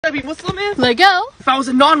I be Muslim in? Let go. If I was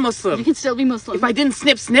a non-Muslim? You can still be Muslim. If I didn't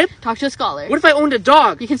snip? Talk to a scholar. What if I owned a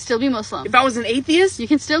dog? You can still be Muslim. If I was an atheist? You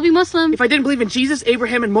can still be Muslim. If I didn't believe in Jesus,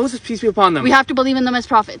 Abraham, and Moses, peace be upon them? We have to believe in them as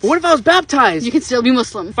prophets. But what if I was baptized? You can still be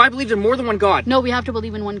Muslim. If I believed in more than one God? No, we have to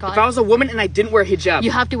believe in one God. If I was a woman and I didn't wear hijab? You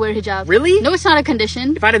have to wear hijab. Really? No, it's not a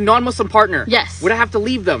condition. If I had a non-Muslim partner? Yes. Would I have to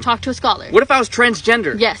leave them? Talk to a scholar. What if I was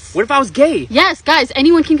transgender? Yes. What if I was gay? Yes, guys,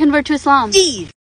 anyone can convert to Islam. Eee!